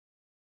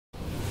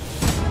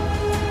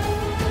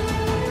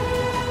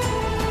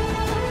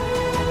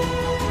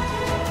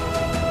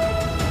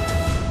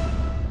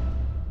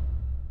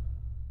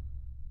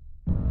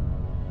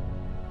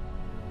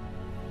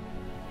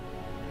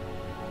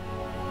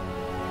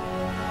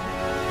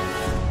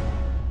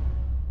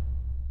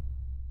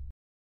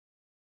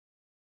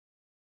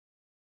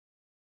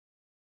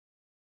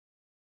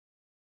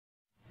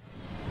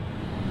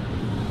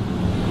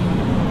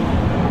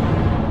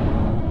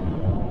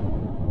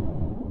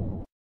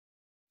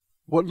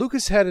What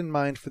Lucas had in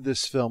mind for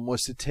this film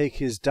was to take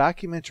his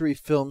documentary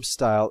film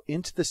style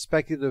into the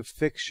speculative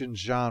fiction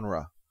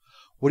genre.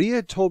 What he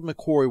had told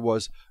McQuarrie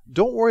was,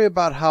 don't worry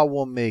about how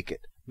we'll make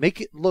it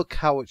look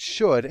how it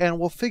should, and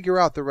we'll figure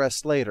out the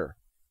rest later.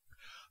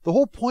 The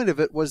whole point of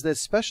it was that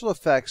special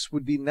effects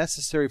would be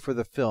necessary for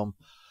the film,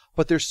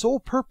 but their sole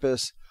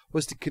purpose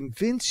was to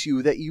convince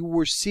you that you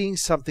were seeing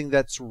something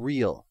that's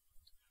real.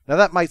 Now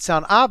that might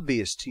sound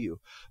obvious to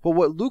you, but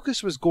what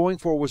Lucas was going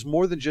for was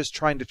more than just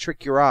trying to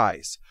trick your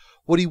eyes.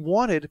 What he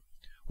wanted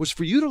was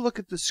for you to look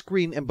at the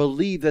screen and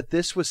believe that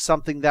this was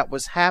something that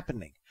was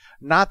happening,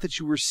 not that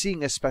you were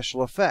seeing a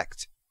special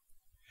effect.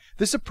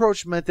 This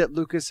approach meant that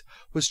Lucas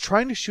was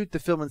trying to shoot the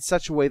film in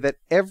such a way that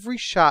every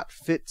shot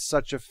fit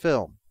such a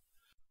film.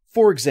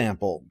 For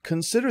example,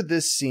 consider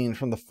this scene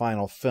from the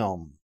final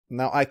film.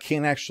 Now, I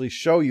can't actually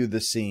show you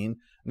the scene,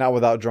 not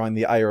without drawing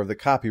the ire of the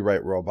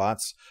copyright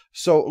robots,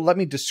 so let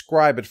me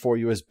describe it for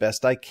you as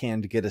best I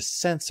can to get a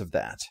sense of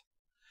that.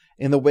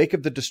 In the wake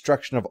of the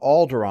destruction of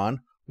Alderaan,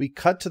 we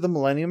cut to the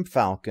Millennium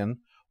Falcon,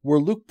 where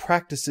Luke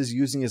practices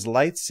using his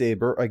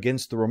lightsaber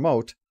against the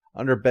remote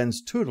under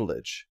Ben's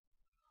tutelage,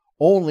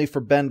 only for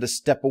Ben to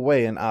step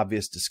away in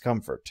obvious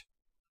discomfort.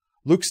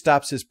 Luke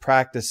stops his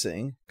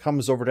practicing,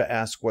 comes over to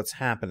ask what's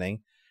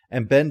happening,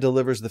 and Ben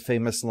delivers the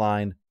famous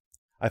line,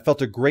 "I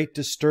felt a great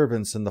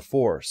disturbance in the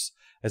Force,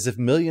 as if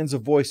millions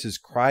of voices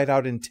cried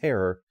out in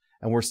terror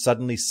and were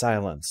suddenly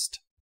silenced."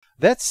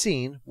 That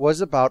scene was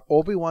about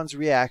Obi-Wan's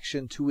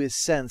reaction to his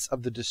sense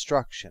of the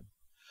destruction.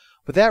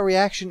 But that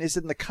reaction is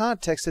in the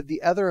context of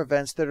the other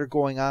events that are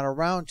going on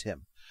around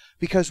him,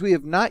 because we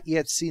have not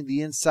yet seen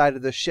the inside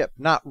of the ship.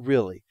 Not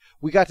really.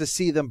 We got to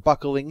see them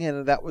buckling in,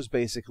 and that was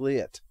basically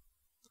it.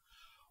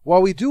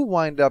 While we do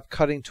wind up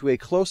cutting to a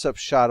close-up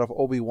shot of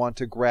Obi-Wan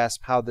to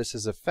grasp how this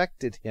has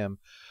affected him,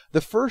 the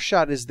first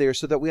shot is there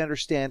so that we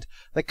understand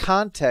the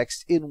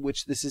context in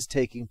which this is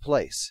taking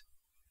place.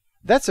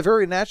 That's a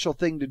very natural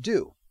thing to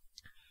do.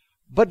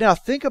 But now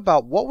think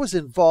about what was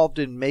involved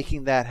in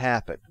making that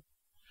happen.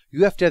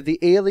 You have to have the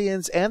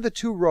aliens and the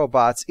two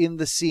robots in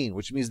the scene,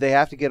 which means they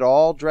have to get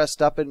all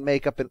dressed up in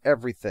makeup and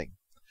everything.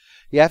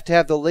 You have to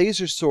have the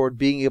laser sword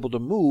being able to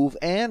move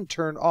and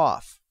turn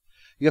off.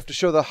 You have to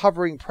show the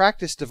hovering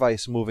practice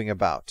device moving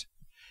about.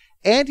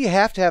 And you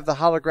have to have the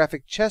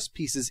holographic chess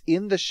pieces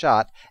in the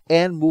shot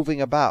and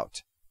moving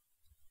about.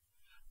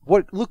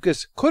 What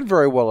Lucas could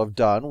very well have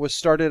done was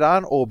started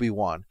on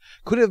Obi-Wan,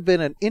 could have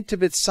been an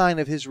intimate sign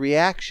of his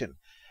reaction,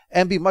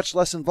 and be much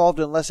less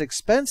involved and less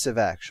expensive,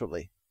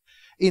 actually.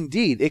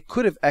 Indeed, it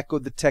could have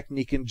echoed the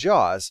technique in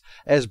Jaws,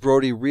 as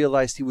Brody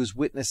realized he was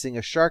witnessing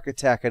a shark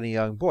attack on a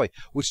young boy,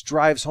 which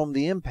drives home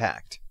the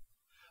impact.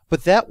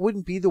 But that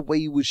wouldn't be the way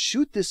you would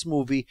shoot this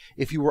movie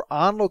if you were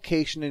on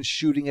location and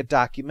shooting a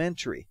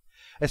documentary.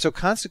 And so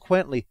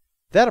consequently,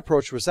 that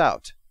approach was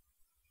out.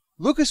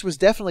 Lucas was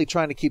definitely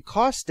trying to keep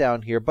costs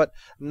down here, but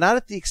not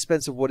at the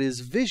expense of what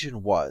his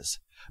vision was.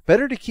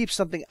 Better to keep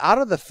something out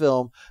of the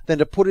film than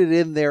to put it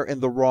in there in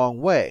the wrong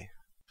way.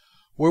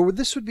 Where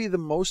this would be the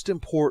most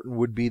important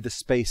would be the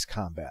space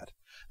combat.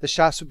 The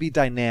shots would be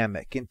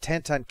dynamic,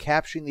 intent on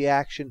capturing the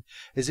action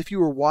as if you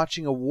were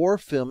watching a war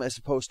film as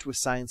opposed to a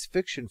science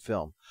fiction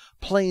film,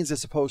 planes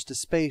as opposed to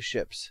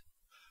spaceships.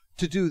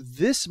 To do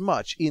this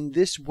much in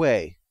this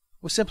way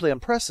was simply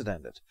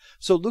unprecedented.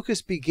 So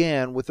Lucas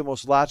began with the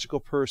most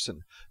logical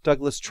person,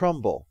 Douglas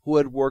Trumbull, who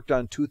had worked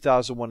on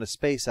 2001: A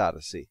Space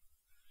Odyssey.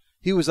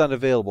 He was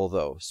unavailable,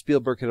 though.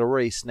 Spielberg had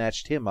already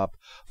snatched him up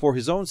for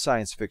his own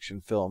science fiction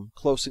film,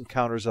 Close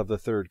Encounters of the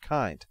Third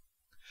Kind.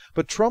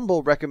 But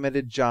Trumbull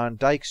recommended John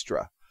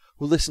Dykstra,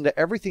 who listened to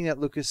everything that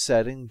Lucas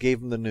said and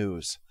gave him the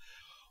news.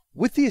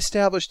 With the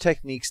established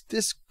techniques,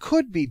 this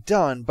could be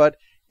done, but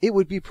it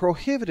would be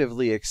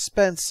prohibitively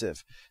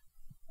expensive.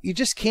 You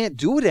just can't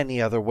do it any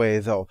other way,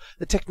 though.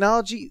 The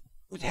technology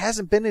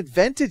hasn't been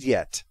invented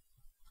yet.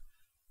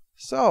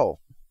 So,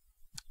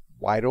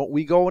 why don't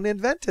we go and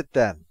invent it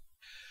then?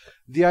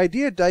 The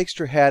idea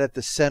Dykstra had at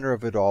the center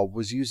of it all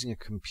was using a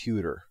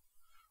computer.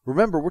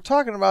 Remember, we're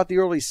talking about the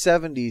early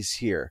 70s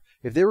here.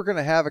 If they were going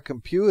to have a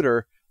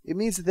computer, it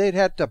means that they'd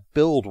had to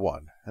build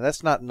one, and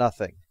that's not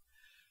nothing.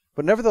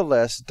 But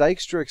nevertheless,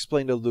 Dykstra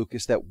explained to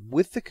Lucas that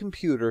with the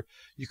computer,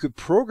 you could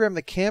program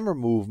the camera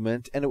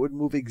movement and it would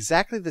move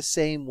exactly the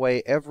same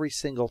way every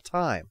single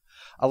time,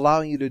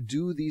 allowing you to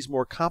do these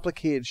more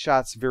complicated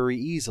shots very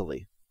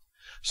easily.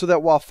 So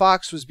that while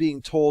Fox was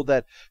being told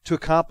that to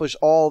accomplish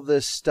all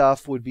this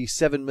stuff would be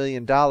 $7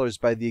 million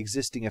by the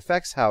existing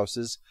effects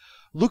houses,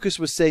 Lucas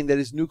was saying that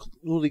his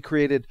newly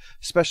created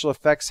special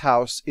effects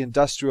house,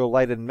 Industrial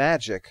Light and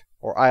Magic,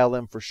 or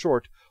ILM for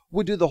short,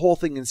 would do the whole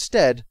thing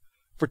instead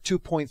for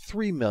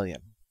 $2.3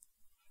 million.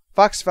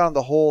 Fox found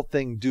the whole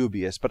thing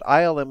dubious, but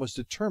ILM was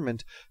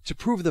determined to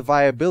prove the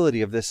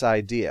viability of this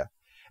idea,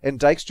 and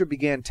Dykstra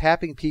began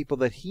tapping people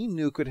that he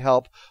knew could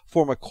help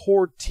form a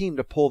core team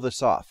to pull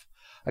this off.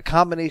 A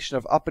combination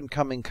of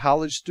up-and-coming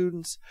college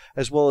students,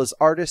 as well as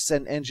artists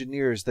and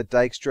engineers that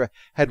Dykstra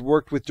had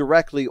worked with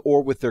directly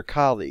or with their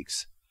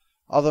colleagues.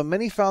 Although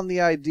many found the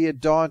idea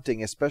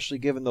daunting, especially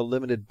given the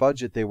limited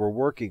budget they were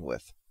working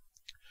with.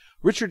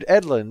 Richard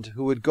Edlund,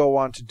 who would go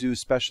on to do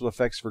special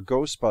effects for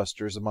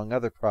Ghostbusters, among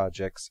other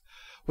projects,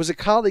 was a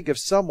colleague of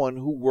someone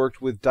who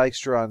worked with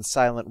Dykstra on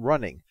Silent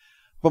Running,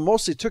 but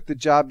mostly took the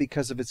job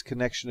because of its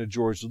connection to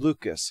George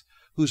Lucas,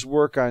 whose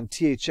work on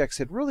THX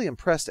had really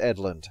impressed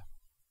Edlund.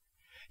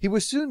 He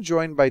was soon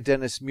joined by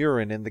Dennis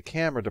Murin in the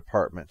camera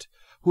department,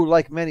 who,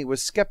 like many,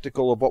 was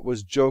skeptical of what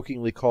was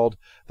jokingly called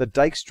the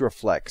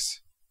Dykstraflex.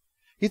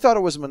 He thought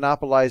it was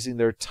monopolizing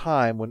their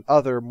time when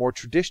other, more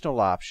traditional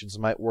options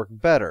might work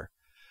better,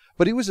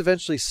 but he was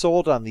eventually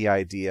sold on the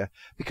idea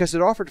because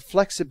it offered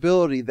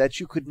flexibility that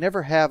you could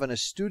never have in a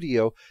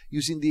studio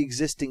using the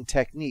existing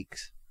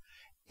techniques.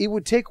 It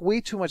would take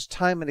way too much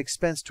time and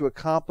expense to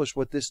accomplish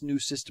what this new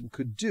system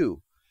could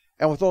do,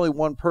 and with only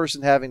one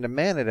person having to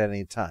man it at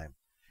any time,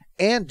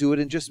 and do it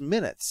in just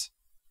minutes.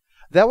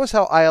 That was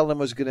how ILM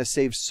was going to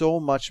save so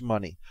much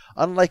money,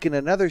 unlike in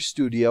another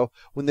studio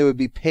when they would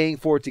be paying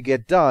for it to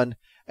get done,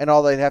 and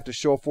all they'd have to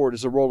show for it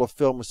is a roll of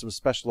film with some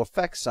special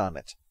effects on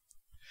it.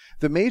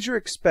 The major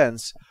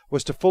expense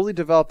was to fully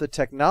develop the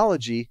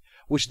technology,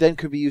 which then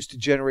could be used to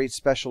generate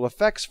special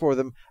effects for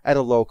them at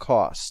a low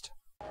cost.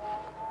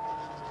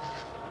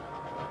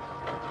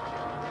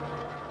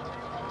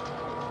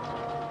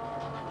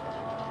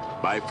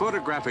 By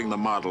photographing the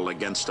model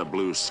against a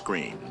blue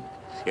screen,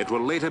 it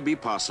will later be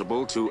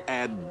possible to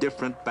add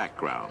different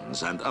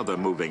backgrounds and other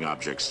moving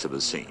objects to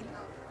the scene.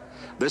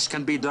 This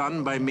can be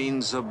done by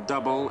means of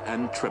double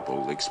and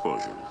triple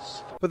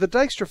exposures. But the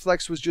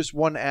Dykstraflex was just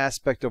one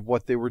aspect of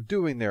what they were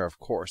doing there, of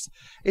course.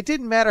 It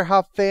didn't matter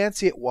how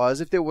fancy it was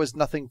if there was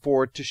nothing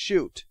for it to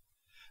shoot.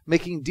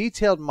 Making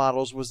detailed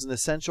models was an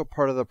essential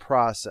part of the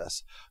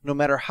process. No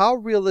matter how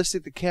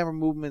realistic the camera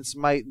movements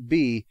might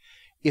be,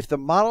 if the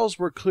models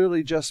were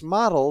clearly just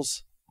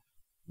models,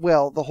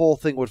 well, the whole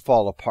thing would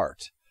fall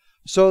apart.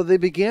 So they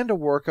began to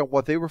work on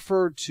what they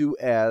referred to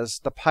as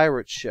the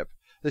pirate ship,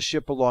 the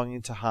ship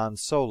belonging to Han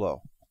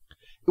Solo.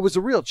 It was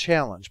a real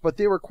challenge, but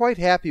they were quite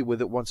happy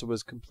with it once it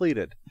was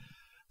completed.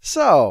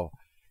 So,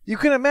 you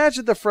can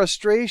imagine the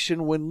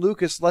frustration when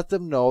Lucas let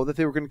them know that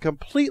they were going to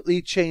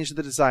completely change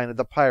the design of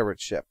the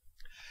pirate ship.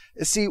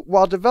 See,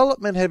 while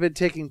development had been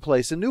taking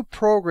place, a new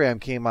program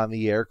came on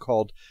the air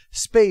called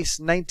Space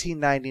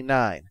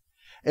 1999,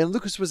 and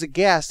Lucas was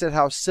aghast at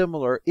how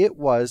similar it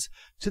was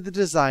to the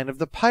design of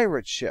the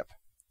pirate ship.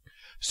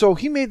 So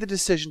he made the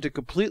decision to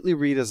completely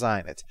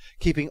redesign it,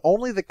 keeping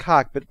only the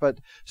cockpit but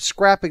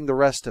scrapping the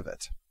rest of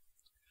it.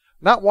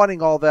 Not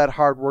wanting all that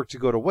hard work to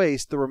go to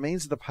waste, the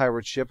remains of the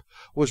pirate ship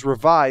was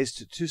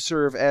revised to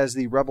serve as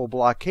the Rebel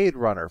blockade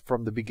runner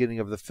from the beginning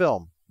of the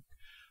film.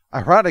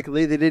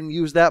 Ironically, they didn't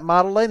use that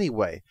model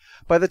anyway.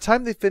 By the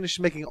time they finished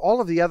making all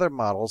of the other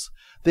models,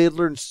 they had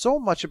learned so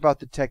much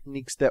about the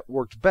techniques that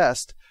worked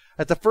best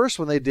that the first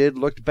one they did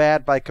looked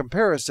bad by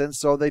comparison,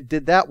 so they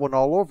did that one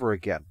all over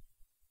again.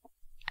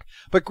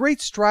 But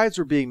great strides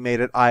were being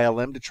made at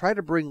ILM to try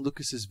to bring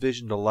Lucas's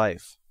vision to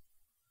life.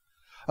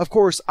 Of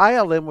course,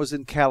 ILM was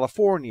in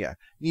California,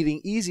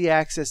 needing easy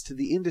access to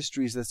the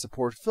industries that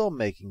support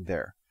filmmaking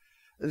there.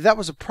 That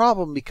was a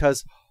problem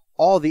because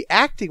all the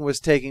acting was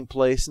taking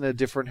place in a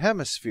different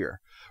hemisphere,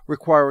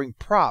 requiring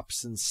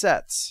props and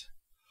sets.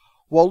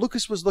 While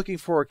Lucas was looking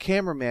for a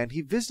cameraman,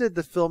 he visited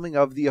the filming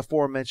of the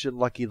aforementioned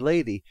Lucky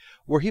Lady,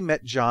 where he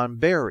met John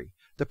Barry,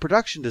 the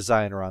production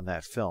designer on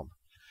that film.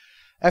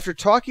 After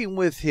talking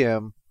with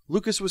him,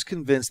 Lucas was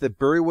convinced that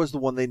Barry was the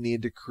one they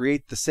needed to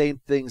create the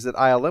same things that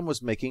ILM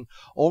was making,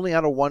 only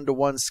on a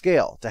one-to-one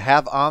scale, to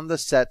have on the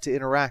set to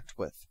interact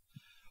with.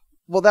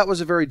 Well, that was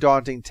a very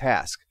daunting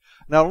task.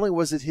 Not only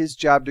was it his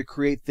job to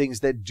create things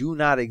that do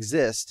not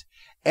exist,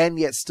 and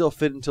yet still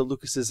fit into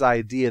Lucas's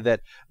idea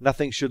that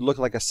nothing should look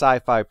like a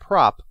sci-fi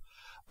prop,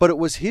 but it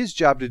was his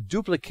job to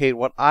duplicate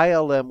what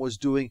ILM was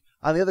doing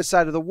on the other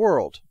side of the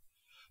world.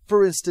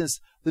 For instance,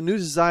 the new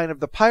design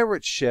of the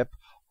pirate ship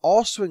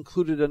also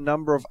included a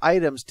number of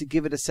items to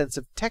give it a sense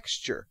of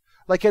texture,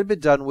 like had been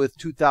done with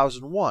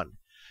 2001,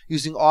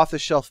 using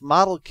off-the-shelf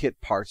model kit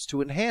parts to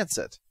enhance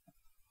it.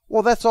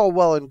 Well, that's all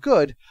well and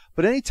good,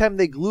 but anytime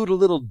they glued a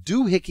little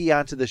doohickey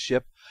onto the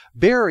ship,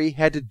 Barry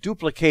had to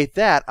duplicate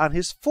that on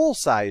his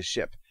full-size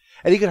ship,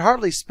 and he could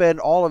hardly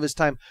spend all of his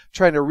time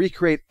trying to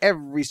recreate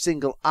every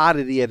single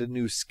oddity at a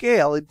new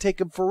scale. It'd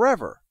take him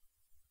forever.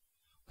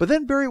 But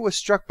then Barry was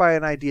struck by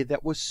an idea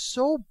that was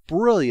so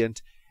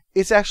brilliant,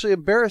 it's actually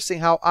embarrassing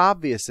how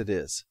obvious it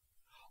is.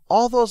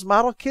 All those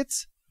model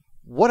kits,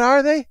 what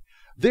are they?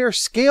 They're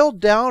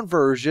scaled-down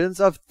versions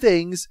of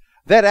things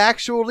that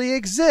actually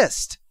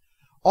exist.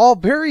 All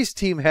Barry's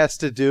team has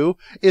to do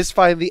is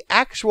find the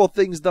actual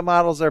things the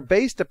models are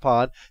based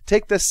upon,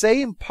 take the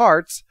same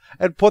parts,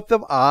 and put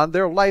them on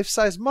their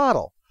life-size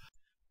model.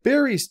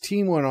 Barry's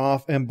team went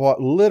off and bought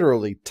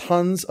literally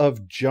tons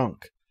of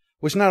junk,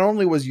 which not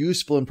only was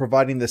useful in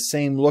providing the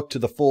same look to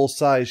the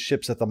full-size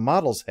ships that the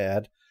models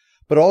had,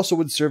 but also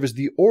would serve as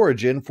the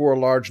origin for a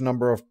large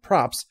number of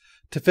props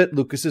to fit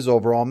Lucas's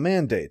overall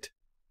mandate.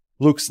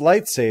 Luke's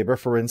lightsaber,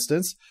 for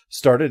instance,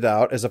 started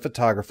out as a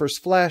photographer's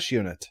flash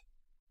unit.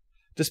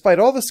 Despite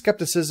all the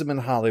skepticism in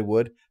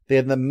Hollywood, they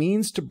had the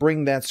means to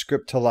bring that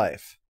script to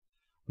life.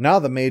 Now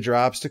the major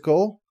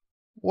obstacle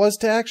was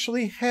to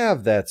actually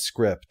have that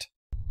script.